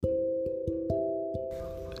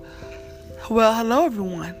Well, hello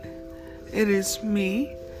everyone. It is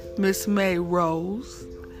me, Miss May Rose,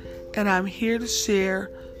 and I'm here to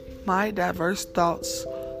share my diverse thoughts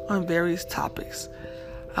on various topics.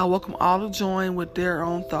 I welcome all to join with their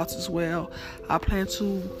own thoughts as well. I plan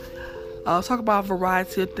to talk about a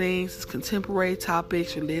variety of things, contemporary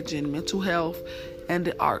topics, religion, mental health, and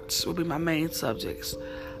the arts will be my main subjects.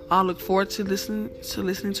 I look forward to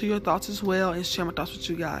listening to your thoughts as well and share my thoughts with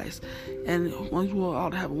you guys. And I want you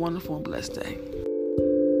all to have a wonderful and blessed day.